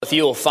if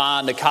you will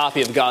find a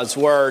copy of God's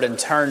Word and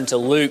turn to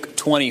Luke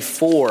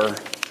 24,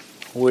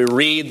 we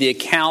read the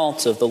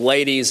account of the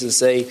ladies as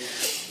they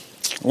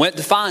went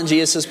to find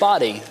Jesus'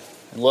 body.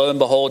 And lo and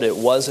behold, it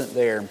wasn't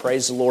there. And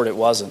praise the Lord, it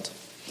wasn't.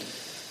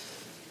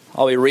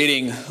 I'll be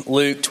reading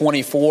Luke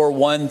 24,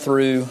 1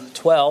 through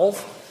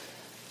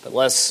 12. But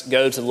let's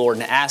go to the Lord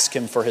and ask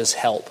Him for His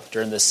help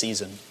during this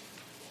season.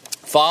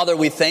 Father,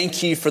 we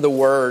thank You for the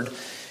Word,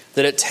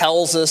 that it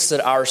tells us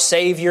that our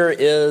Savior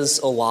is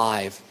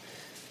alive.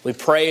 We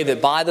pray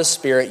that by the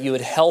Spirit You would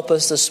help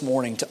us this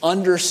morning to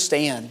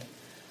understand.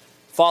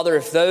 Father,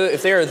 if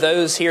there are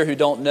those here who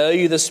don't know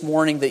You this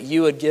morning, that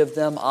You would give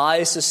them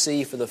eyes to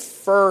see for the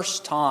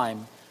first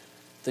time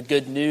the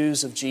good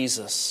news of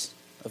Jesus,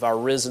 of our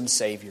risen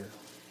Savior.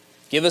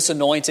 Give us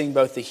anointing,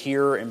 both the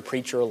hearer and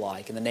preacher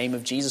alike. In the name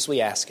of Jesus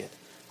we ask it.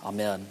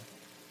 Amen.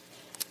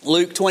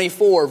 Luke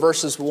 24,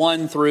 verses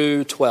 1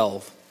 through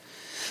 12.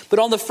 But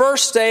on the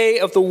first day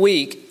of the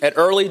week, at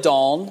early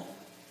dawn,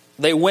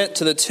 they went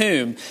to the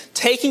tomb,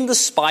 taking the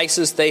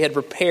spices they had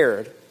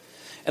prepared.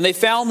 And they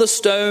found the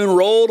stone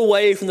rolled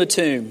away from the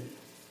tomb.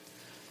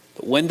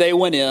 But when they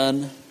went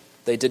in,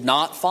 they did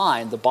not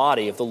find the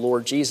body of the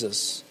Lord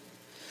Jesus.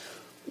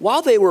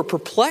 While they were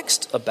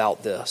perplexed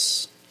about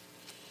this,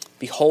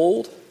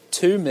 behold,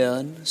 two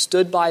men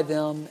stood by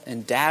them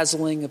in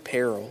dazzling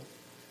apparel.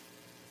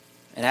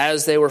 And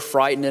as they were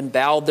frightened and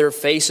bowed their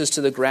faces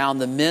to the ground,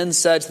 the men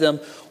said to them,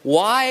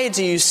 "Why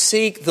do you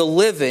seek the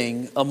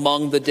living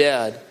among the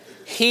dead?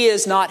 He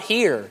is not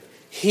here.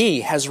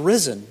 He has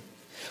risen.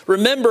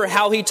 Remember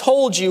how He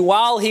told you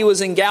while He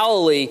was in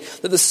Galilee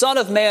that the Son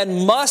of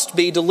Man must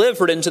be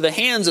delivered into the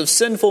hands of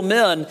sinful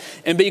men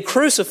and be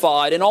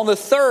crucified, and on the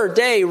third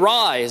day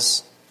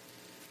rise."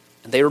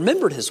 And they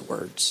remembered His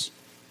words.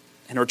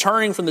 And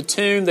returning from the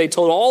tomb, they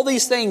told all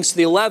these things to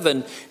the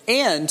 11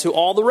 and to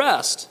all the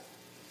rest.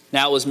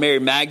 Now it was Mary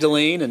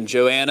Magdalene and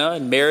Joanna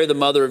and Mary the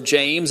mother of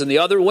James and the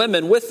other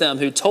women with them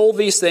who told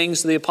these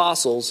things to the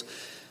apostles.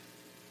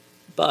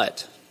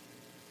 But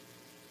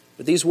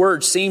these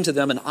words seemed to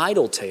them an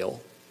idle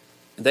tale,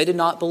 and they did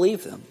not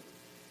believe them.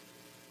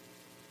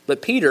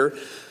 But Peter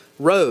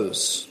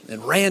rose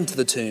and ran to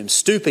the tomb.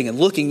 Stooping and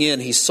looking in,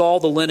 he saw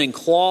the linen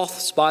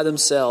cloths by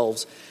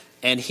themselves,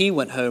 and he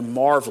went home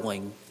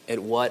marveling at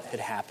what had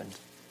happened.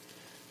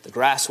 The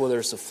grass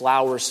withers, the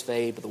flowers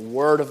fade, but the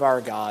word of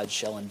our God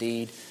shall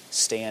indeed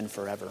stand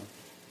forever.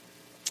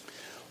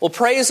 Well,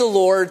 praise the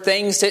Lord,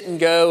 things didn't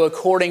go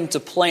according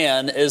to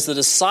plan as the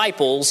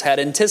disciples had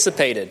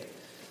anticipated.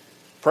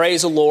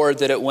 Praise the Lord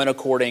that it went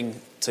according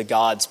to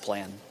God's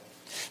plan.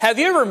 Have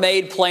you ever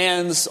made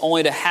plans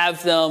only to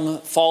have them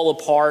fall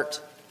apart?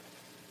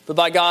 But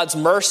by God's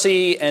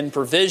mercy and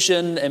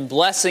provision and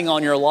blessing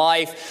on your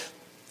life,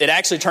 it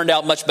actually turned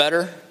out much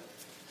better?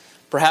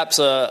 Perhaps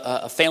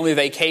a family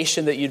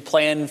vacation that you'd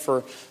planned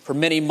for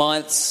many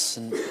months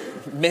and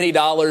many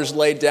dollars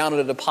laid down at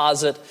a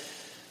deposit.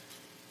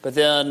 But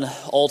then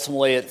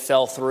ultimately it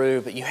fell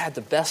through. But you had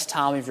the best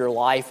time of your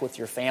life with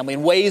your family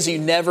in ways you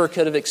never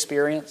could have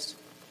experienced.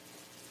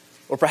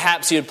 Or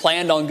perhaps you had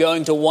planned on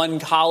going to one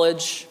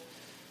college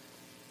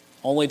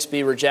only to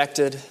be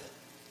rejected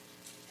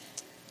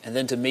and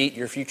then to meet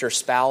your future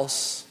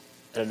spouse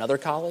at another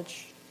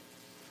college.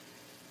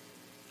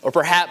 Or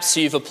perhaps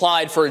you've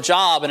applied for a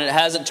job and it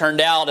hasn't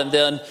turned out, and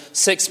then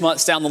 6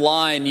 months down the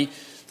line,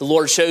 the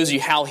Lord shows you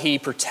how He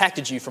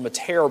protected you from a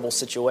terrible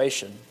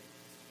situation.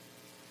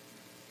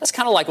 That's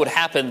kind of like what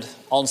happened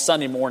on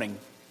Sunday morning.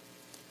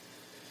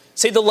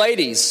 See, the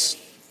ladies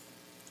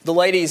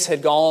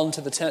had gone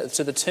to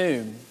the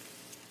tomb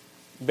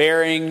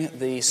bearing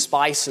the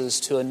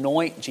spices to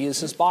anoint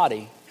Jesus'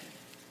 body.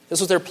 This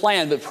was their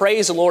plan, but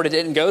praise the Lord, it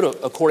didn't go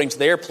according to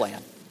their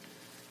plan.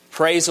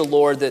 Praise the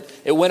Lord that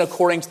it went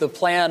according to the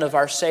plan of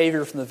our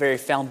Savior from the very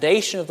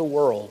foundation of the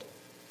world,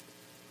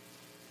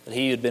 that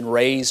He had been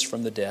raised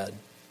from the dead.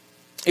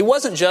 It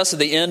wasn't just at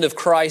the end of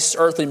Christ's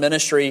earthly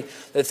ministry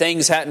that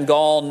things hadn't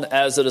gone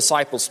as the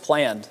disciples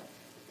planned.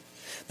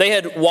 They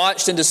had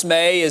watched in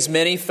dismay as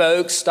many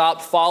folks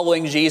stopped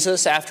following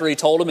Jesus after He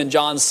told them in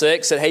John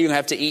 6 that, hey, you're going to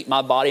have to eat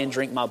my body and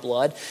drink my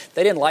blood.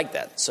 They didn't like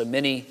that, so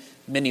many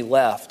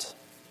left.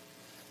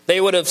 They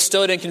would have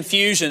stood in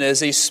confusion as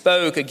He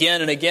spoke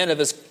again and again of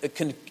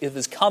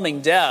his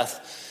coming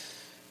death,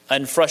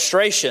 and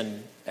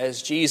frustration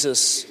as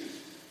Jesus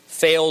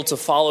failed to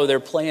follow their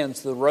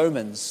plans to the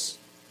Romans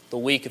the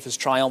week of His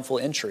triumphal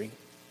entry.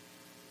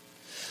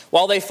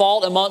 While they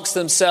fought amongst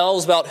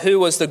themselves about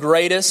who was the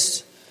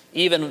greatest,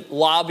 even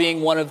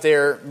lobbying one of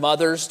their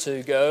mothers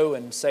to go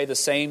and say the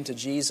same to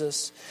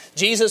Jesus,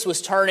 Jesus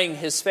was turning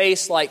His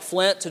face like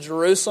flint to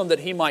Jerusalem that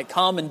He might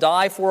come and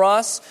die for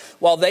us.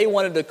 While they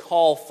wanted to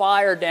call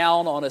fire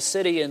down on a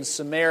city in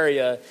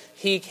Samaria,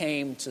 He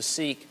came to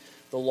seek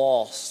the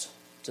lost,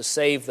 to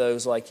save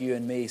those like you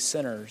and me,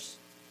 sinners.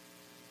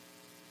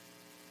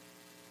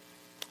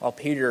 While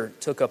Peter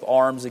took up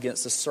arms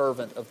against the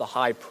servant of the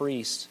high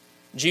priest,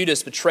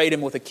 Judas betrayed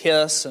Him with a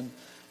kiss, and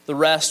the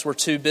rest were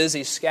too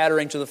busy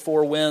scattering to the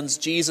four winds.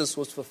 Jesus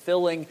was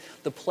fulfilling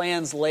the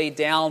plans laid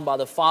down by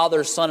the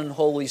Father, Son, and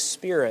Holy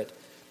Spirit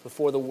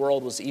before the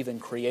world was even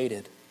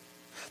created.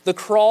 The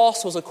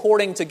cross was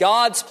according to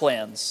God's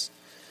plans,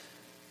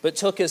 but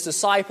took his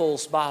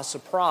disciples by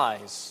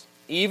surprise,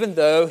 even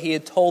though he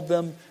had told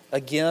them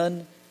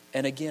again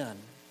and again.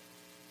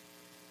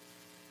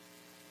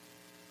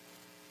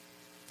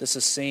 This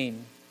is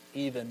seen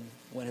even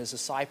when his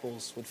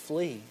disciples would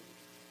flee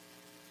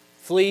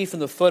from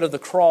the foot of the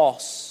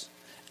cross,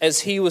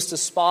 as he was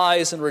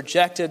despised and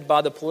rejected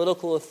by the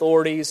political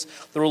authorities,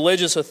 the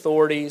religious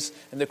authorities,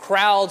 and the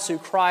crowds who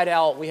cried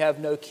out, "We have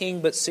no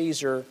king but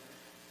Caesar."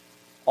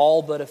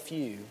 All but a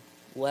few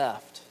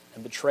left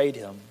and betrayed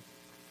him.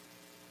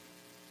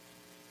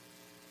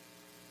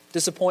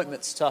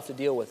 Disappointment's tough to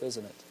deal with,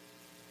 isn't it?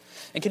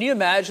 And can you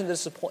imagine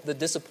the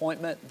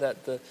disappointment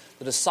that the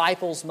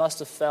disciples must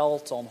have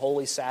felt on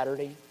Holy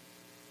Saturday?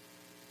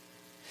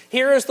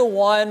 Here is the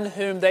one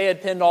whom they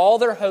had pinned all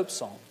their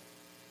hopes on.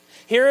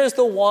 Here is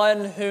the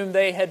one whom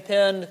they had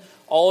pinned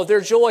all of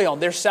their joy on,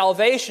 their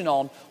salvation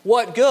on.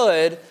 What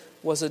good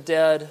was a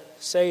dead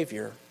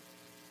Savior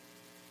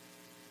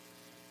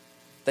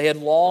they had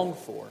longed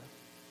for?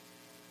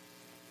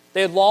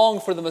 They had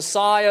longed for the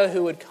Messiah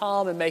who would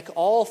come and make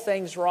all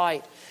things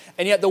right.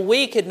 And yet the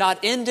week had not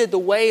ended the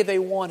way they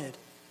wanted.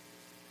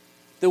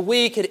 The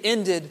week had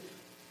ended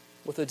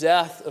with the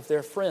death of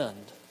their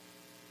friend,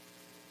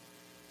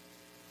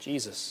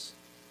 Jesus.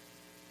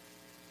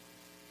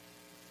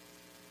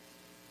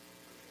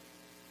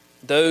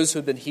 Those who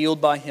had been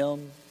healed by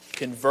him,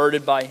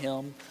 converted by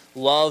him,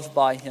 loved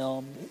by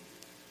him,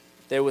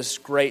 there was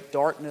great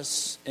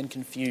darkness and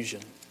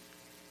confusion.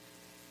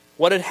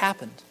 What had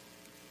happened?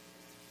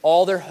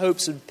 All their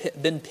hopes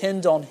had been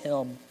pinned on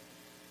him.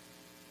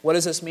 What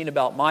does this mean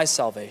about my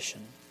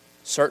salvation?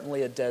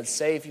 Certainly a dead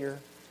Savior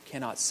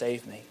cannot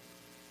save me.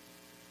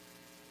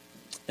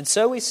 And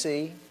so we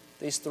see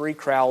these three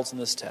crowds in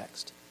this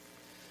text.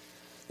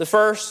 The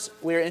first,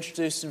 we are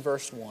introduced in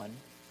verse 1,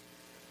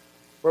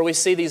 where we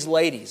see these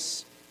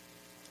ladies.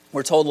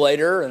 We're told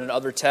later in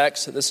another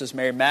text that this is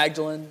Mary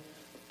Magdalene,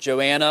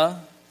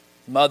 Joanna,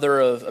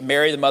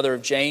 Mary, the mother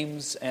of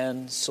James,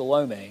 and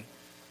Salome.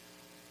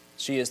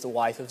 She is the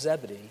wife of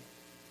Zebedee,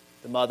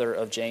 the mother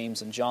of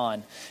James and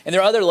John. And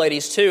there are other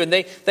ladies too, and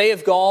they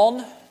have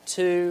gone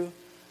to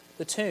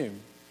the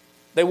tomb.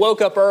 They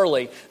woke up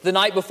early. The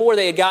night before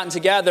they had gotten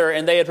together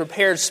and they had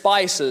prepared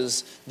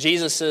spices.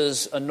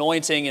 Jesus'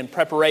 anointing and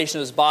preparation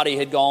of his body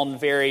had gone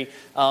very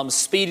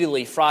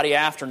speedily Friday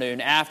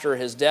afternoon after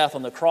his death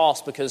on the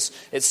cross, because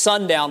at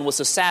sundown was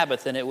the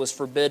Sabbath and it was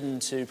forbidden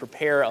to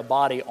prepare a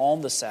body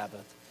on the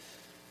Sabbath.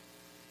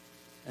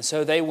 And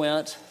so they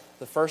went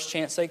the first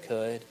chance they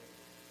could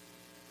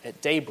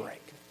at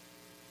daybreak.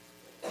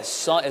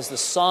 As the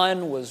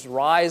sun was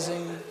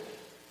rising,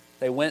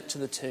 they went to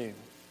the tomb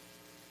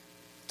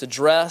to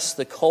dress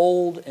the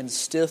cold and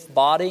stiff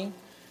body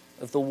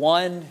of the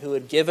one who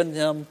had given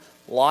them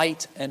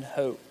light and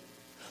hope.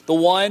 The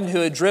one who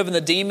had driven the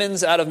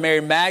demons out of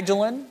Mary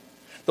Magdalene.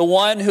 The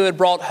one who had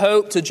brought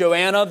hope to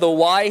Joanna, the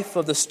wife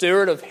of the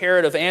steward of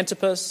Herod of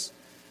Antipas.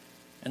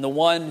 And the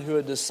one who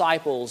had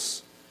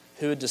discipled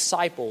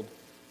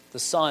the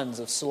sons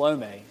of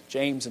Salome,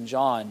 James and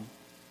John.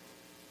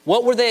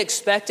 What were they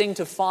expecting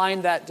to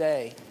find that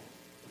day?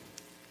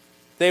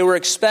 They were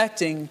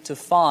expecting to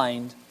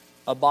find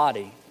a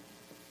body.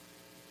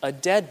 A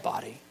dead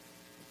body.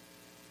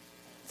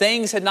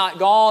 Things had not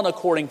gone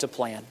according to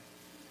plan.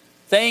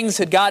 Things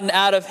had gotten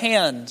out of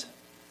hand.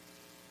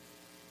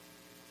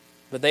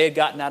 But they had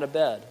gotten out of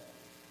bed.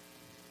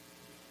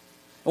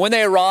 And when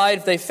they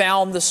arrived, they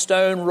found the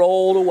stone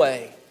rolled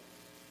away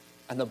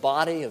and the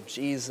body of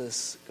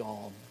Jesus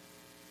gone.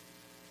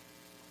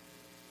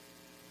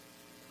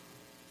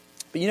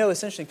 But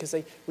it's interesting because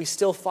we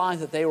still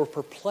find that they were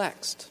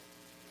perplexed.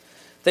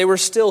 They were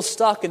still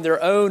stuck in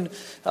their own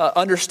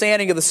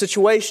understanding of the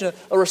situation.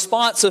 A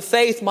response of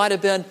faith might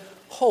have been,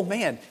 "Oh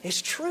man,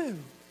 it's true.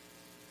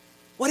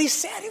 What he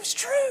said, it was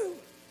true."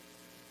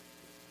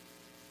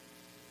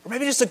 Or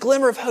maybe just a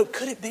glimmer of hope.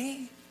 Could it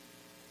be?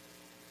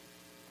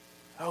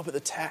 Oh, but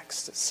the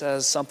text, it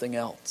says something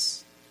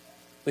else.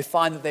 We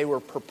find that they were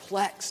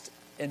perplexed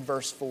in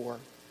verse 4.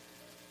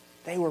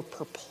 They were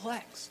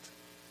perplexed.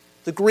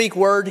 The Greek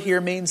word here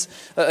means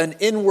an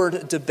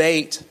inward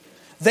debate.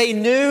 They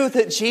knew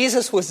that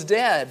Jesus was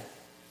dead,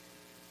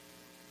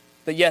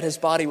 but yet his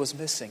body was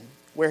missing.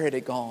 Where had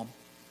it gone?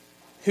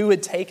 Who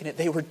had taken it?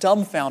 They were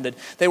dumbfounded.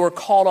 They were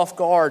caught off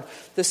guard.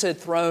 This had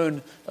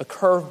thrown a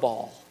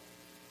curveball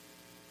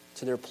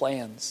to their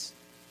plans.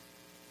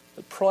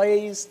 But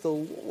praise the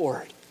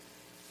Lord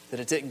that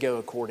it didn't go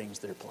according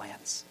to their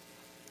plans.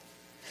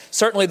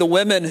 Certainly the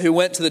women who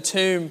went to the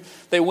tomb,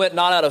 they went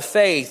not out of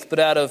faith, but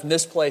out of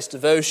misplaced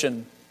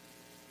devotion.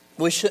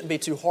 We shouldn't be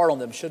too hard on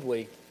them, should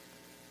we?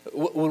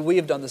 Would we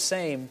have done the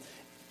same?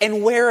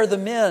 And where are the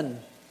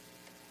men?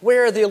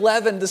 Where are the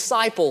 11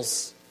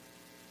 disciples?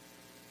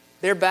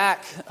 They're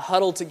back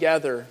huddled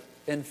together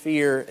in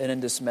fear and in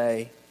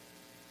dismay.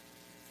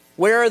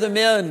 Where are the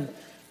men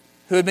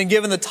who had been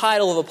given the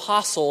title of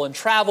apostle and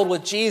traveled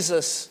with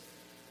Jesus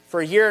for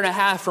a year and a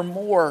half or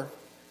more,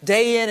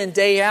 day in and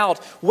day out?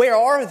 Where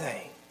are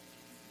they?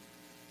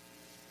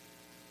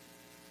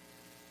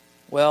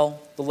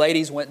 Well, the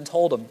ladies went and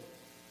told him.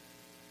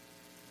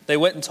 They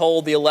went and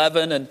told the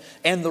 11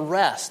 and the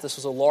rest. This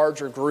was a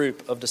larger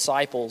group of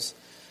disciples.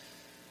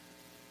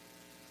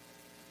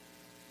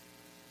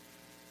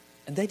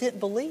 And they didn't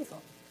believe them.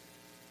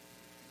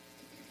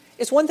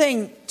 It's one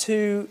thing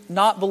to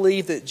not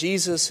believe that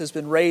Jesus has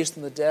been raised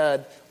from the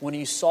dead when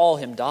you saw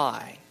him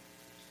die.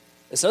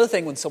 It's another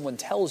thing when someone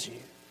tells you.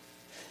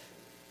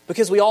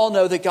 Because we all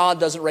know that God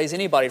doesn't raise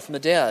anybody from the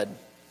dead.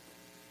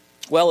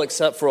 Well,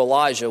 except for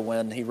Elijah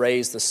when he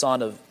raised the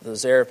son of the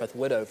Zarephath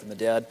widow from the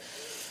dead.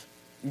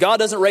 God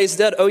doesn't raise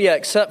the dead, oh yeah,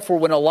 except for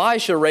when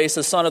Elisha raised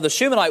the son of the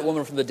Shunammite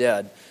woman from the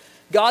dead.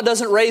 God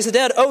doesn't raise the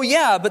dead, oh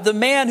yeah, but the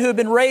man who had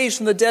been raised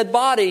from the dead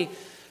body,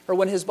 or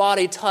when his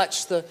body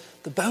touched the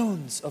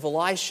bones of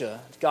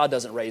Elisha, God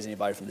doesn't raise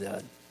anybody from the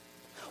dead.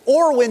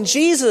 Or when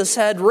Jesus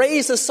had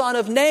raised the son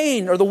of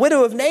Nain, or the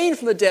widow of Nain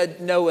from the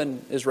dead, no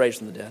one is raised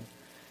from the dead.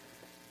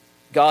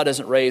 God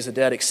doesn't raise the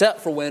dead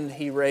except for when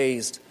he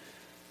raised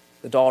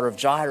the daughter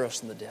of Jairus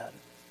from the dead.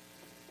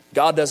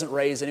 God doesn't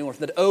raise anyone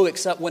from the dead, oh,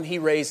 except when he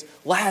raised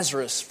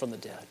Lazarus from the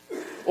dead.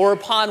 Or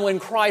upon when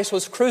Christ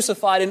was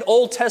crucified and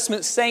Old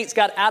Testament saints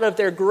got out of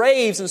their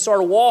graves and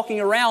started walking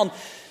around.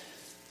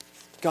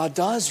 God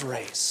does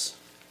raise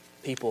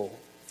people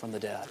from the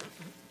dead.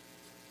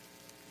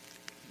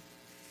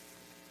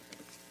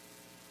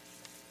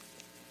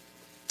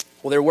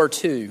 Well, there were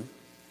two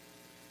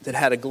that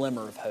had a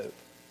glimmer of hope.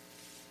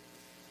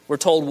 We're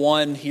told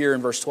one here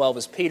in verse 12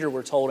 is Peter.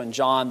 We're told in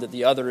John that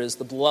the other is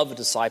the beloved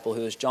disciple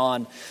who is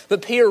John.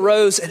 But Peter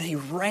rose and he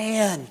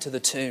ran to the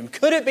tomb.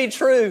 Could it be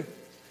true?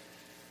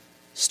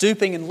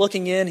 Stooping and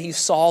looking in, he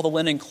saw the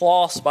linen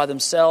cloths by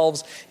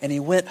themselves, and he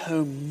went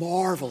home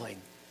marveling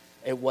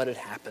at what had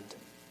happened.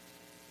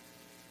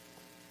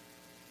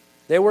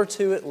 There were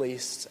two at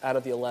least out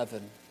of the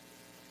 11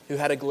 who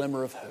had a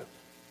glimmer of hope,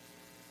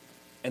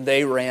 and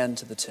they ran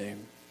to the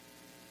tomb.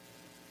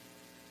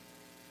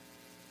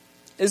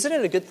 Isn't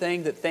it a good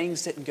thing that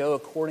things didn't go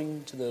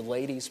according to the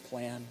ladies'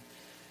 plan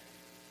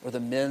or the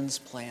men's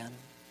plan,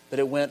 but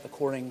it went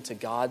according to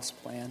God's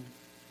plan?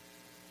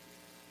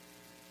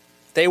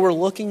 They were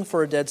looking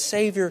for a dead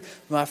Savior.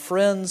 My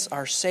friends,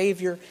 our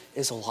Savior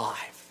is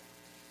alive.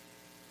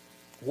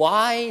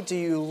 Why do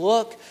you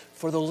look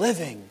for the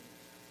living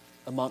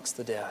amongst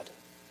the dead?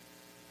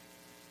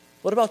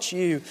 What about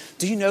you?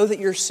 Do you know that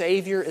your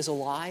Savior is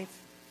alive?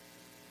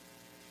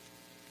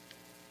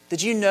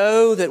 Did you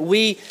know that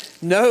we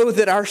know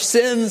that our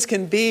sins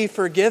can be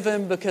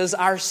forgiven because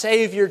our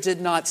Savior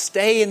did not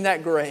stay in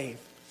that grave?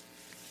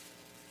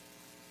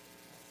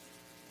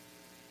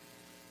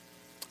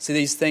 See,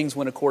 these things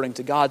went according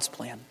to God's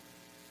plan.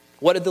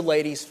 What did the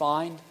ladies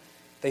find?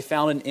 They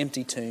found an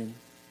empty tomb.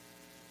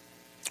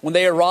 When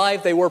they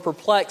arrived, they were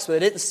perplexed, but it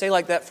didn't stay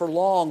like that for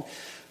long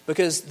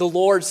because the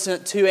Lord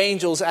sent two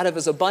angels out of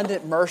His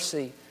abundant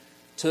mercy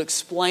to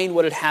explain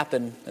what had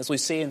happened, as we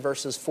see in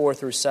verses 4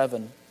 through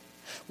 7.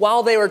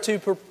 While they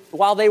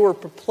were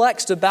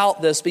perplexed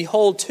about this,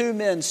 behold, two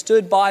men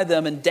stood by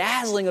them in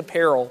dazzling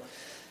apparel.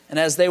 And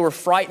as they were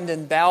frightened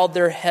and bowed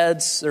their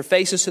heads, their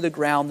faces to the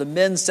ground, the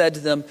men said to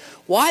them,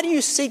 "Why do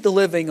you seek the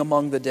living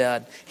among the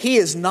dead? He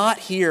is not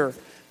here,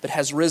 but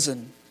has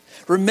risen.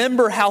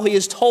 Remember how He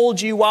has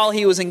told you while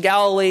He was in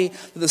Galilee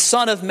that the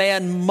Son of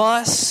Man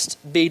must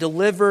be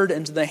delivered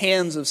into the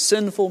hands of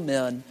sinful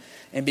men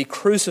and be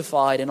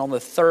crucified, and on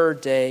the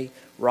third day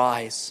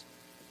rise."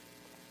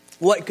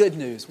 What good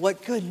news.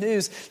 What good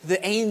news.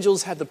 The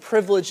angels had the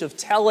privilege of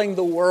telling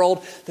the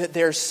world that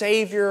their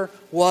Savior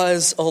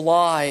was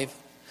alive.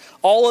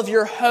 All of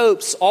your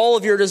hopes, all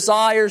of your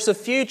desires, the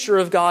future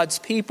of God's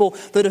people,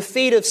 the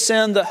defeat of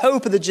sin, the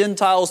hope of the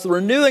Gentiles, the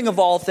renewing of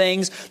all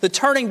things, the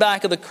turning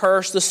back of the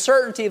curse, the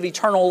certainty of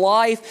eternal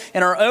life,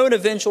 and our own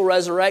eventual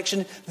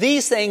resurrection,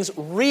 these things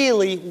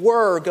really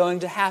were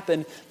going to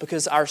happen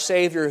because our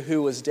Savior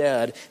who was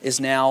dead is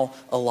now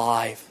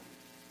alive.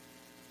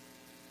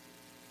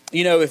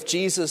 You know, if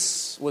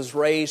Jesus was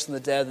raised from the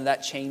dead, then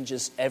that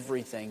changes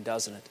everything,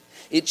 doesn't it?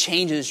 It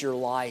changes your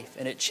life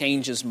and it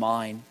changes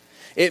mine.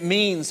 It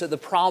means that the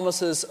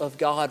promises of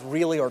God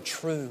really are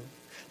true,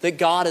 that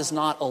God is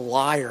not a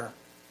liar.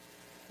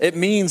 It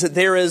means that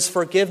there is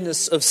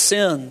forgiveness of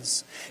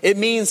sins. It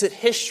means that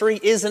history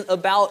isn't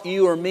about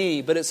you or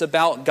me, but it's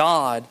about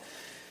God.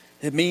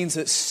 It means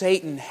that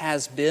Satan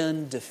has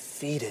been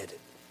defeated.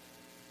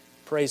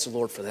 Praise the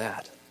Lord for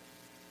that.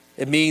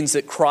 It means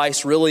that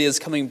Christ really is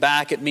coming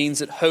back. It means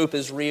that hope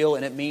is real,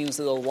 and it means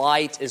that the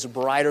light is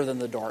brighter than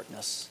the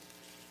darkness.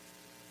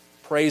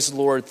 Praise the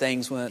Lord,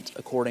 things went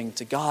according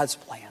to God's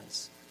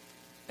plans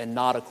and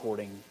not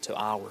according to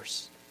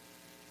ours.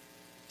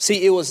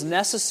 See, it was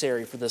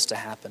necessary for this to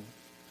happen.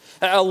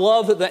 I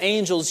love that the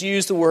angels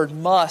use the word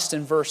must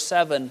in verse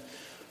 7,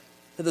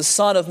 that the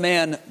Son of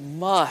Man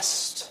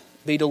must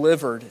be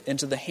delivered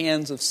into the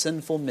hands of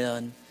sinful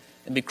men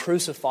and be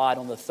crucified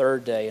on the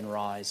third day and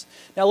rise.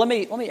 Now let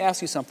me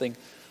ask you something.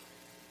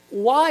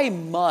 Why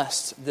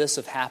must this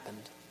have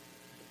happened?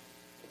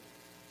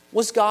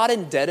 Was God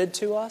indebted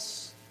to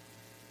us?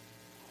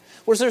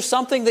 Was there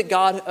something that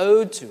God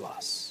owed to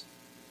us?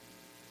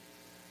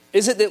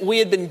 Is it that we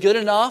had been good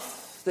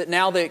enough that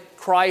now that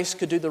Christ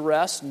could do the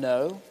rest?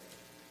 No.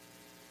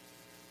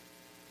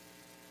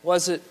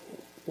 Was it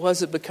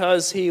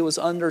because he was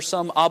under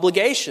some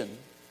obligation?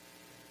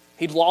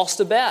 He'd lost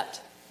a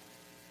bet.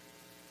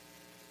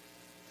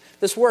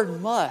 This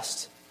word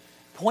must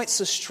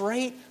points us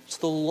straight to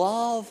the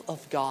love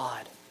of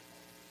God.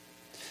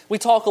 We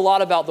talk a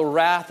lot about the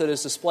wrath that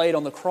is displayed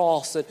on the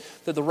cross, that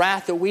the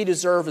wrath that we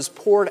deserve is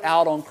poured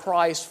out on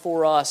Christ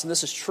for us, and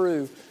this is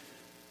true.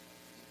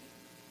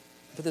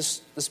 But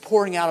this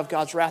pouring out of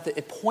God's wrath,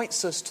 it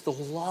points us to the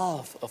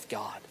love of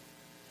God.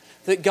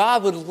 That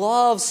God would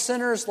love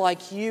sinners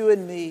like you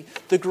and me,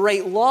 the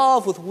great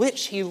love with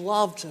which He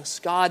loved us,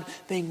 God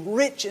being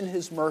rich in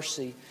His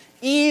mercy.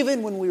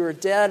 Even when we were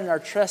dead in our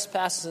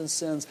trespasses and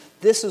sins,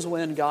 this is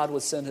when God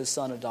would send His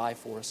Son to die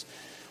for us.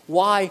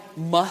 Why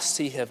must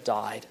He have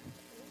died?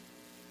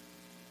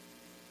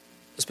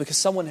 It's because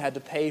someone had to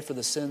pay for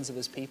the sins of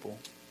His people.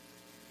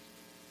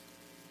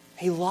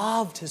 He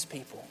loved His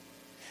people.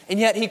 And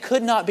yet He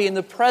could not be in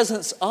the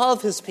presence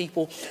of His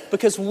people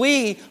because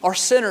we are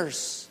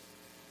sinners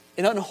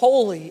and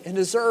unholy and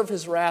deserve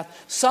His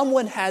wrath.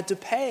 Someone had to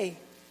pay.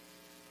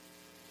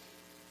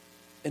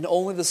 And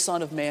only the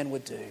Son of Man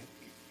would do.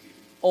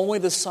 Only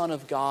the Son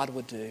of God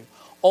would do.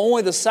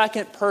 Only the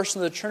second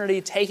person of the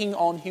Trinity taking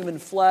on human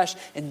flesh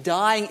and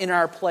dying in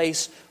our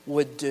place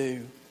would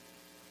do.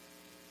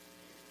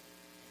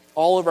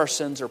 All of our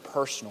sins are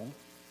personal.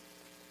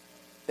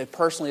 They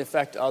personally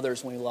affect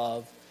others we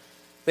love.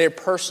 They are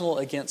personal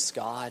against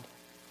God.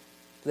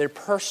 They're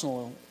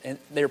personal in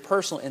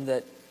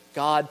that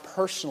God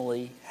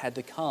personally had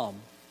to come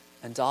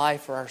and die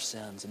for our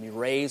sins and be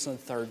raised on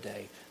the third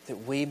day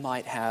that we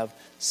might have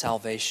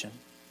salvation.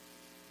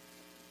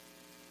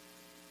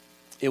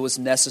 It was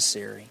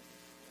necessary.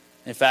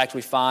 In fact,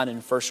 we find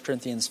in 1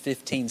 Corinthians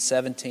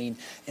 15:17,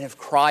 and if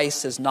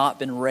Christ has not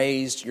been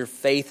raised, your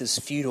faith is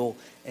futile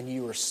and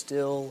you are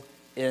still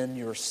in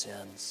your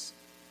sins.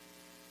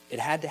 It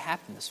had to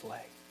happen this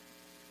way.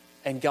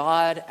 And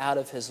God, out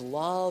of His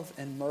love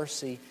and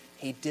mercy,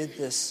 He did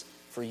this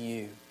for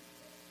you.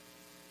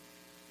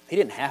 He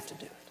didn't have to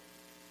do it.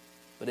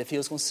 But if He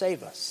was going to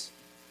save us,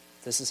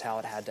 this is how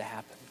it had to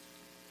happen.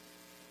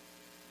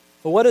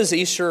 But what does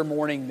Easter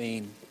morning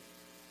mean?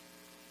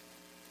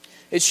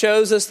 It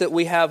shows us that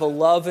we have a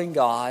loving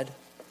God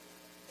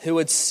who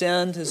would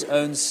send His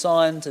own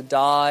Son to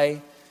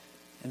die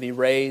and be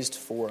raised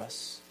for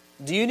us.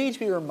 Do you need to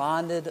be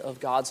reminded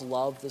of God's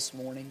love this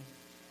morning?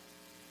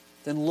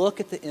 Then look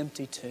at the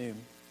empty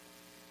tomb.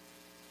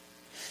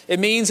 It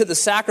means that the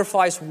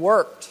sacrifice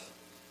worked,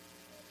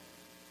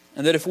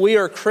 and that if we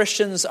are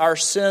Christians, our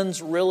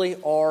sins really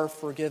are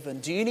forgiven.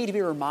 Do you need to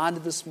be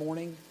reminded this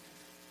morning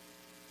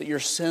that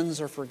your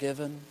sins are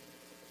forgiven?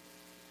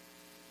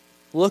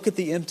 Look at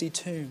the empty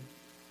tomb.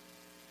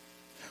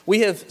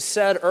 We have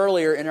said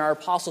earlier in our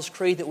Apostles'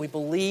 Creed that we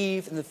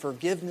believe in the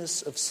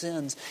forgiveness of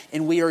sins,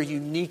 and we are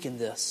unique in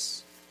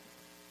this.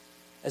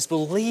 As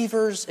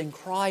believers in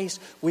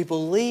Christ, we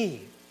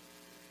believe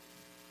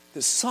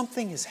that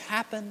something has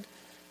happened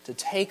to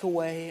take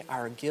away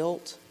our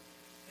guilt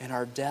and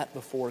our debt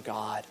before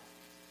God.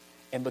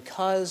 And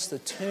because the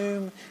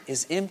tomb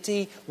is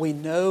empty, we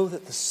know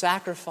that the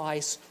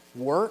sacrifice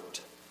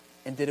worked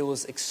and that it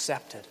was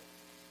accepted.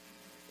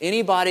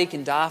 Anybody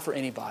can die for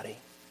anybody,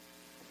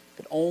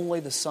 but only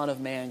the Son of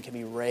Man can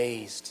be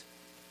raised.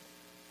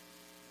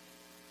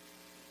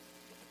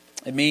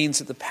 It means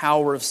that the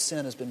power of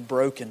sin has been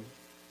broken,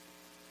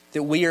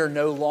 that we are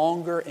no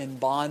longer in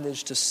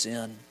bondage to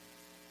sin.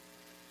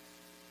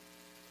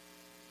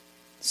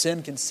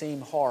 Sin can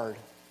seem hard,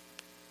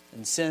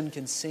 and sin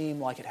can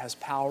seem like it has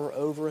power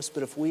over us,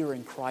 but if we are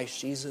in Christ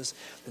Jesus,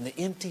 then the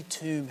empty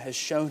tomb has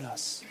shown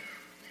us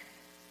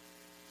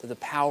that the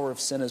power of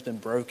sin has been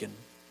broken.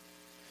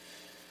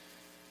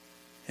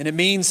 And it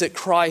means that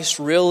Christ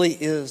really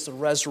is the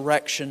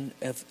resurrection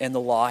and the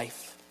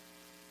life.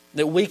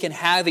 That we can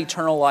have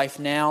eternal life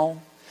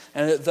now,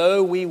 and that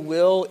though we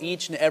will,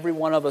 each and every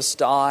one of us,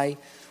 die,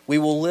 we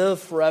will live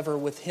forever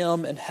with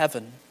Him in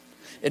heaven.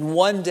 And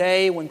one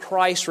day when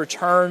Christ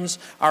returns,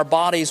 our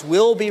bodies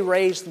will be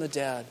raised from the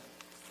dead,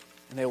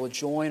 and they will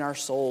join our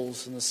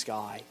souls in the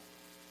sky.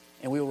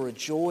 And we will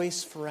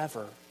rejoice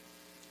forever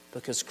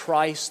because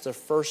Christ, the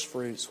first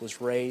fruits,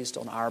 was raised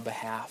on our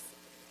behalf.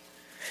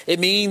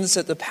 It means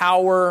that the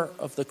power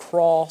of the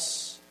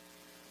cross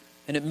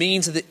and it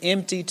means that the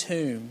empty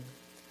tomb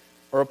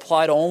are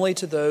applied only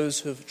to those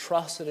who have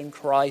trusted in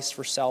Christ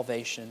for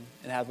salvation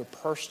and have a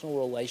personal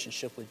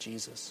relationship with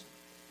Jesus.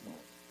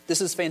 This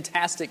is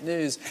fantastic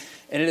news,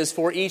 and it is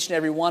for each and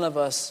every one of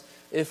us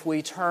if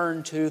we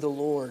turn to the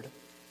Lord.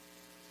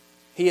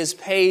 He has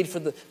paid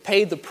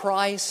the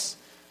price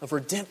of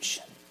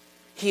redemption.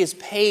 He has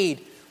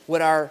paid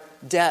what our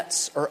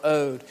debts are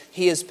owed.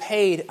 He has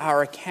paid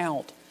our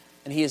account.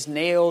 And He has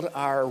nailed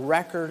our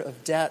record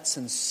of debts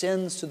and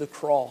sins to the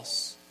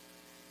cross.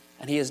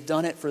 And He has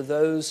done it for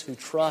those who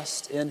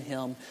trust in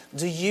Him.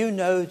 Do you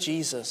know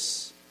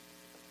Jesus?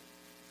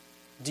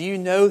 Do you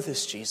know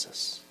this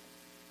Jesus?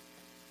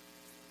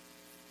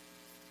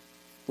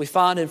 We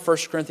find in 1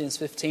 Corinthians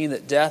 15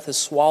 that death is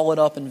swallowed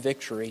up in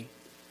victory.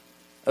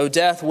 O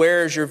death,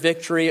 where is your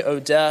victory? O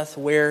death,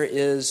 where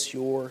is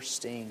your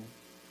sting?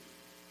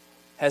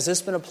 Has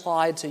this been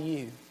applied to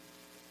you?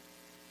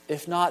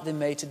 If not, then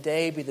may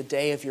today be the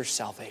day of your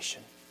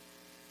salvation.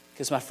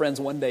 Because, my friends,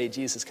 one day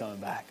Jesus is coming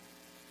back.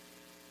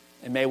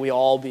 And may we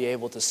all be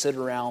able to sit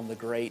around the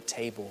great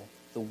table,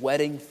 the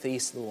wedding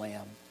feast of the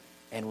Lamb,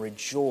 and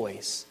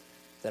rejoice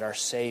that our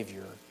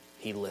Savior,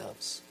 He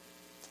lives.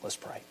 Let's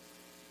pray.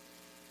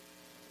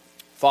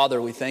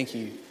 Father, we thank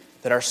you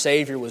that our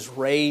Savior was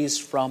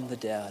raised from the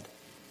dead.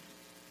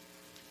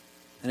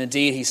 And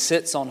indeed, He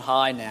sits on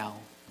high now,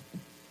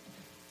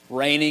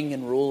 reigning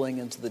and ruling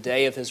into the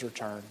day of His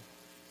return.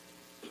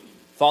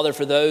 Father,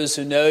 for those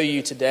who know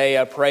you today,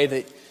 I pray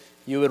that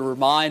you would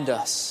remind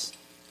us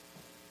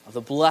of the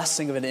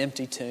blessing of an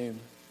empty tomb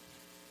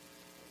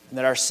and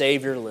that our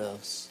Savior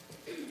lives.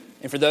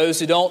 And for those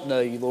who don't know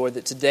you, Lord,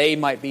 that today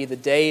might be the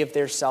day of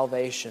their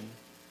salvation.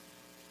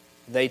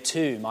 They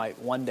too might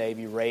one day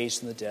be raised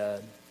from the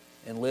dead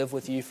and live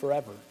with you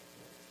forever.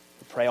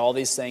 We pray all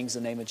these things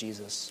in the name of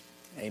Jesus.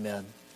 Amen.